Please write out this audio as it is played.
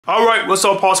Alright, what's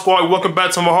up, HawkSquad? Welcome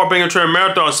back to my HawkBanger trailer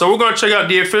marathon. So we're going to check out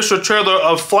the official trailer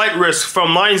of Flight Risk from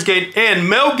Lionsgate and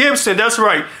Mel Gibson. That's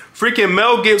right, freaking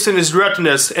Mel Gibson is directing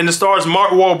this, and it stars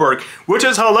Mark Wahlberg, which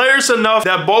is hilarious enough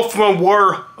that both of them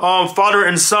were father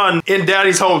and son in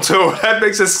Daddy's Home too. That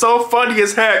makes it so funny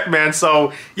as heck, man.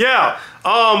 So yeah,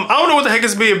 I don't know what the heck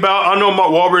it's be about. I know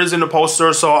Mark Wahlberg is in the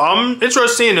poster, so I'm interested in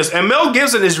seeing this. And Mel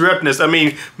Gibson is directing this. I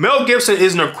mean, Mel Gibson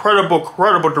is an incredible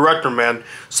director, man.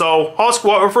 So,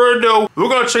 HawkSquad, without further ado, we're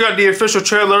gonna check out the official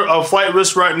trailer of Flight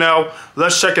Risk right now.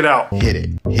 Let's check it out. Hit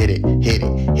it, hit it, hit it,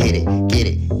 hit it, get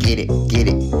it, get it, get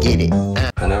it, get it.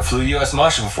 I never flew U.S.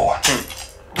 Marshal before.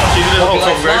 You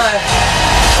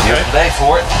have to beg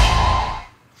for it.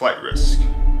 Flight Risk.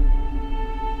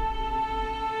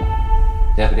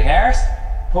 Deputy Harris,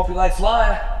 hope you like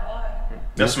flying.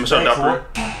 That's from Michelle Doctor.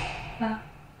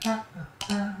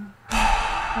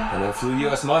 I never flew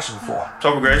U.S. Marshal before.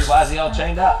 Talk with Grace. Why is he all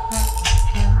chained up?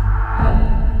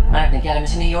 I have to get him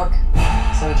to New York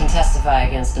so we can testify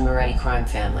against the Moretti crime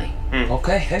family.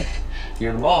 Okay, hey,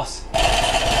 you're the boss. I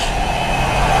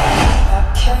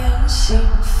can't seem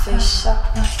to face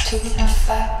up to the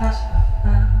fact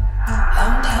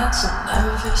I'm tense and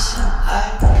nervous and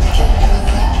I can't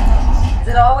relax. Is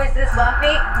it always this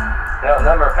bumpy? No, a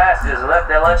number of passengers have left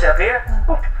their lunch up here.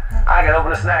 I can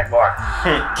open a snack bar.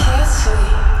 Can't sleep.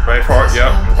 Braveheart,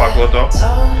 yep. Apocalypto.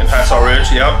 And Hacksaw Ridge,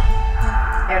 yep.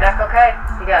 Your neck okay?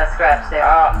 You got a scratch there.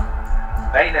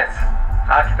 Maintenance.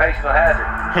 Occupational hazard.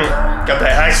 Got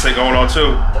that accent going on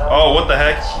too. Oh, what the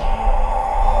heck?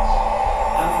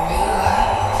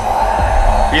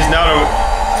 He's now the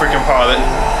freaking pilot.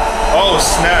 Oh,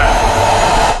 snap.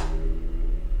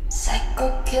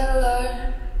 Psycho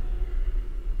killer.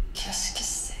 Qu'est-ce que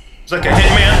c'est? It's like a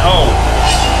hitman. Oh.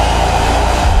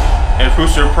 And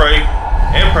Cruiser Prey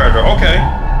and Predator. Okay.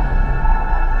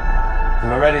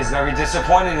 Moretti's very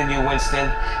disappointed in you,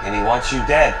 Winston, and he wants you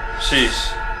dead.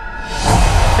 Sheesh.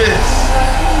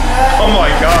 Oh my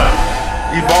god.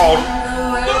 He's bald.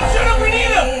 Don't shoot him, we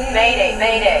need him! Mayday,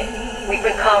 mayday. We've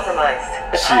been compromised.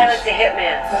 The pilot's a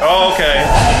hitman. Oh, okay.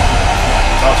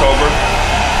 October.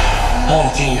 I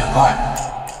want to tear you apart.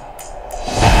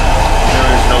 There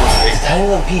is no escape. Tiny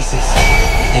little pieces.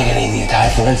 They're gonna need the entire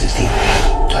forensics team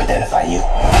to identify you.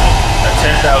 At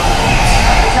 10,000 feet.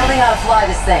 Tell me how to fly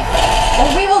this thing, or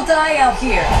we will die out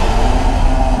here.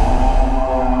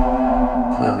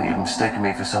 Clearly, you've mistaken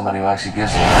me for somebody who actually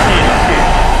gives a You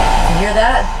hear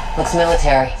that? Looks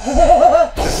military.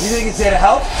 You think it's there to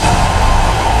help?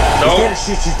 No. It's there to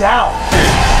shoot you down.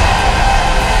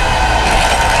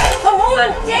 Come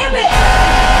on, damn it!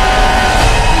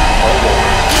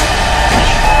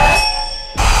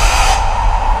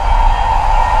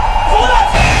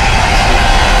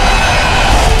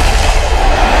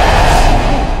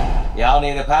 Y'all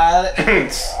need a pilot?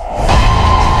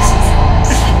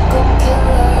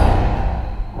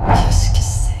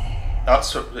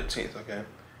 October 15th, okay.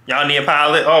 Y'all need a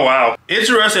pilot? Oh wow.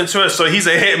 Interesting twist. So he's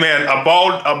a hitman, a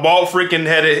bald freaking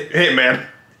headed hitman.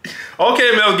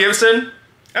 Okay, Mel Gibson.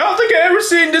 I don't think I ever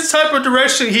seen this type of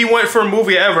direction he went for a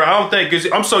movie ever. I don't think, cause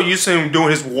I'm so used to him doing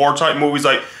his war type movies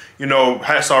like, you know,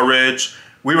 Hacksaw Ridge,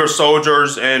 We Were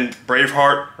Soldiers, and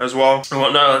Braveheart as well. And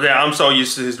whatnot. Yeah, I'm so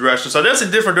used to his direction. So that's a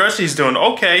different direction he's doing.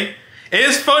 Okay. And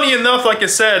it's funny enough, like I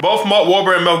said, both Mark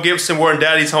Wahlberg and Mel Gibson were in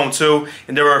Daddy's Home too,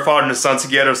 and they were a father and a son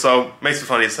together, so makes it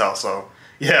funny as hell. So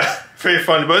yeah, very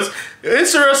funny, but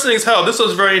it's interesting as hell. This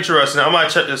was very interesting. I might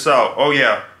check this out. Oh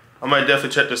yeah, I might definitely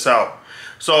check this out.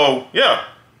 So yeah,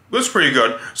 looks pretty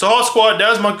good. So HawkSquad,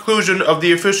 that's my conclusion of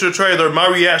the official trailer, my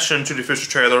reaction to the official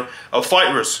trailer of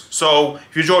Flight Risk. So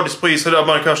if you enjoyed this, please hit up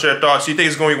my comment, share your thoughts. Do you think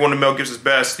it's going to be one of Mel Gibson's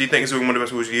best? Do you think it's going to be one of the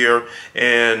best movies of the year?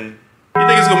 And you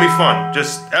think it's gonna be fun?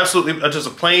 Just absolutely, just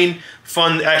a plain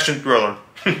fun action thriller.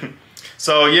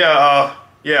 So yeah,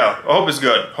 I hope it's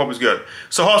good. Hope it's good.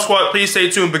 So HawkSquad, please stay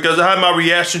tuned because I have my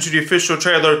reaction to the official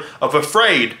trailer of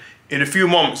Afraid in a few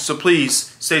moments. So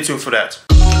please stay tuned for that.